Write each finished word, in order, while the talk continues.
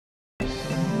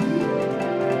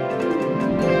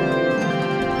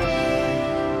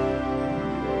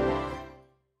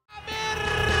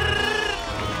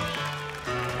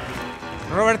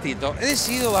Robertito, he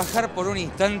decidido bajar por un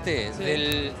instante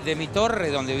de mi torre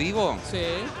donde vivo,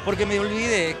 porque me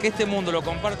olvidé que este mundo lo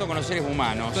comparto con los seres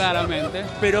humanos. Claramente.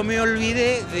 Pero me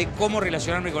olvidé de cómo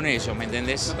relacionarme con ellos, ¿me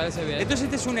entendés? Me parece bien. Entonces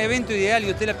este es un evento ideal y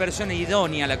usted es la persona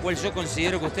idónea a la cual yo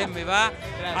considero que usted me va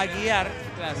a guiar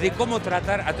de cómo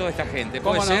tratar a toda esta gente.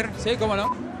 ¿Puede ser? Sí, cómo no.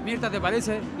 Mirta, ¿te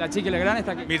parece? La chica Legrand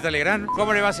está aquí. Mirta Legrand,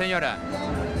 ¿cómo le va, señora?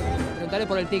 Preguntale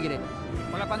por el tigre.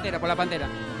 Por la pantera, por la pantera.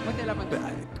 Muestre la pantera.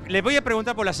 Le voy a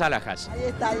preguntar por las alhajas. Ahí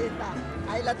está, ahí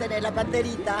está. Ahí la tenés, la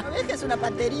panterita. ¿Ves que es una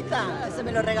panterita? Ese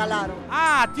me lo regalaron.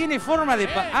 Ah, tiene forma de...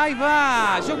 Ahí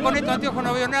va. Yo con estos anteojos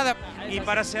no veo nada. Y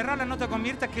para cerrar la nota con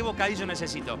Mirta, ¿qué bocadillo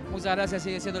necesito? Muchas gracias,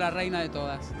 sigue siendo la reina de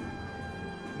todas.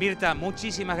 Mirta,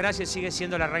 muchísimas gracias, sigue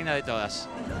siendo la reina de todas.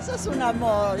 Sos un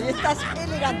amor y estás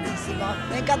elegantísimo.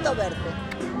 Me encantó verte.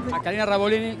 A Karina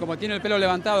Rabolini, como tiene el pelo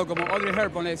levantado, como Audrey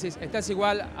Hepburn, le decís, estás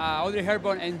igual a Audrey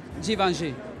Hepburn en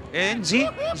Givenchy. ¿En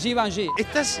Givenchy.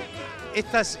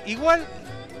 Estás igual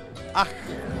a...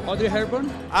 Audrey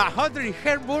Hepburn. A Audrey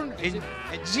Hepburn en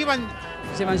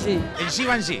Givenchy. En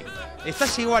Givenchy.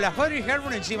 Estás igual a Audrey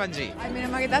Hepburn en Givenchy. Ay,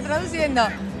 menos mal que estás traduciendo.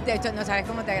 De hecho, no sabes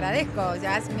cómo te agradezco. O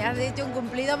sea, me has hecho un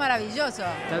cumplido maravilloso.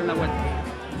 Dale una vuelta.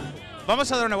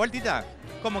 ¿Vamos a dar una vueltita?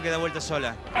 ¿Cómo que da vuelta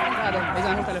sola? Claro, ella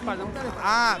me gusta la espalda.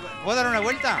 Ah, ¿puedo dar una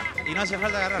vuelta? Y no hace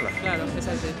falta agarrarla. Claro, es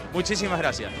así. Muchísimas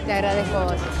gracias. Te agradezco a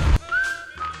vos.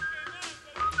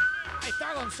 Ahí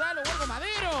está Gonzalo, Hugo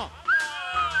Madero.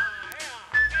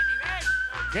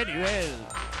 ¡Qué nivel!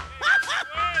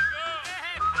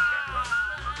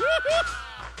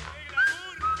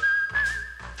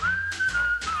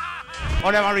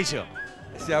 Hola, Mauricio.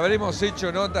 Si habremos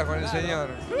hecho notas con el señor.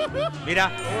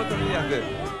 Mira, ¿Cómo te olvidaste?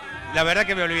 la verdad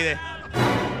que me olvidé.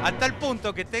 A tal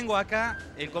punto que tengo acá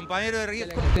el compañero de Río.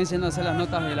 Estoy enseñando a hacer las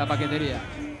notas de la paquetería.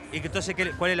 Y que entonces,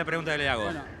 ¿cuál es la pregunta que le hago?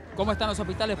 Bueno, ¿cómo están los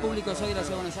hospitales públicos hoy de la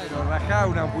Ciudad de Buenos Aires? Lo rajá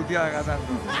una puteada cantando.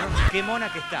 Qué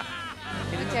mona que está.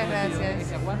 Muchas gracias.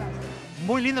 ¿Se aguanta?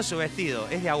 Muy lindo su vestido.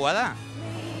 ¿Es de Aguada?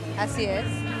 Así es.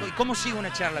 ¿Y cómo sigo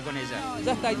una charla con ella?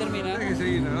 Ya está, ahí termina. Tenés que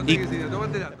seguirlo, no tenés que seguirlo.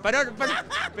 Tómatela.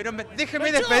 Pero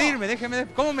déjeme despedirme,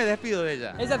 ¿cómo me despido de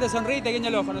ella? Ella te sonríe y te guiña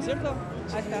el ojo, ¿no es cierto?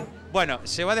 Ahí está. Bueno,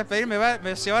 ¿se va a despedir?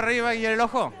 ¿Se va a reír y va a guiar el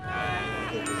ojo?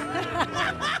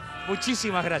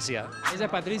 Muchísimas gracias. Ella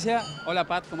es Patricia. Hola,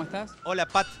 Pat, ¿cómo estás? Hola,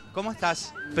 Pat, ¿cómo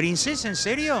estás? ¿Princesa, en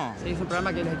serio? Sí, es un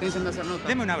programa que les estoy enseñando a hacer notas.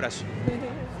 Deme un abrazo.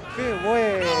 ¡Qué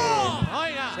bueno! No,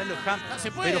 oiga. No se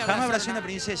puede pero jamás abrazar abracé una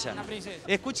princesa. Una princesa.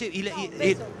 Escuche,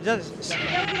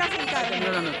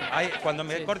 cuando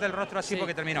me corta el rostro así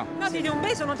porque terminó. No, tiene un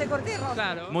beso, no te corté, Rosa.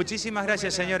 Claro. Muchísimas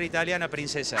gracias, señora italiana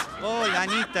princesa. Hola,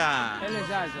 Anita. Él es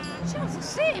Yayo. Yo no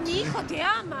sé, mi hijo te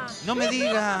ama. No me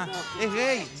diga, es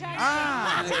gay.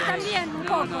 Ah, Sí, también, un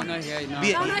poco. No es gay, no.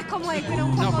 Bien. No, no es como él, pero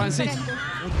un No, poco Juancito. diferente.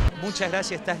 muchas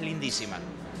gracias, estás lindísima.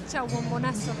 Chau,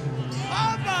 bombonazo.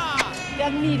 ¡Opa! Te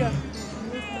admiro.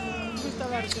 Me gusta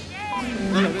verte.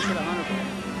 No le beso la mano.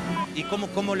 ¿Y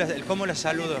cómo la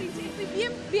saludo? Estoy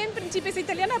bien princesa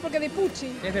italiana porque de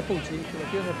Pucci. Es de Pucci, tu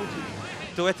vestido es de Pucci.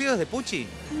 ¿Tu vestido es de Pucci?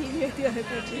 Mi vestido es de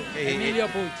Pucci. Emilio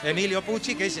Pucci. Emilio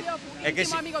Pucci, que es...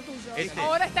 Íntimo amigo tuyo. este.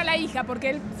 Ahora está la hija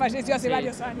porque él falleció hace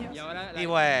varios años. Y ahora Y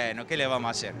bueno, ¿qué le vamos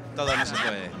a hacer? Todo no se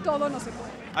puede. Todo no se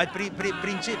puede. Ay,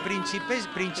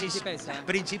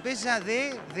 principesa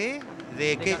de qué?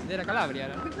 de la Calabria.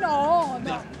 No.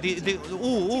 De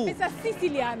Esa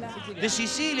siciliana.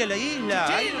 Sicilia, la isla.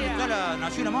 Ahí donde está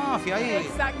nació la mafia ahí.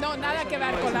 Exacto. No, nada que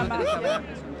ver con la mafia.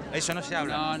 Eso no se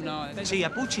habla. No. Sí,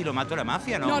 ¿a Pucci lo mató la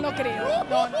mafia, no? No creo.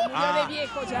 No, murió Ah. de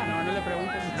viejo ya. No le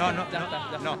preguntes. No. Ya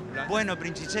está. Bueno,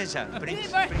 princesa.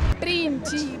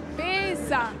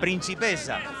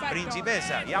 Principesa.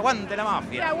 Y aguante la Que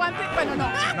mafia. aguante. Bueno, no.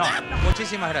 No,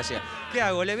 muchísimas gracias. ¿Qué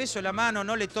hago? ¿Le beso la mano?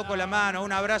 ¿No le toco la mano?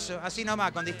 ¿Un abrazo? Así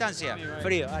nomás, con distancia.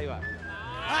 Frío, ahí va.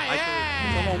 ¡Ay,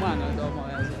 Somos humanos, de todos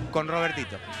modos. Con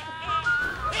Robertito.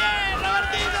 ¡Bien,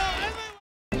 Robertito!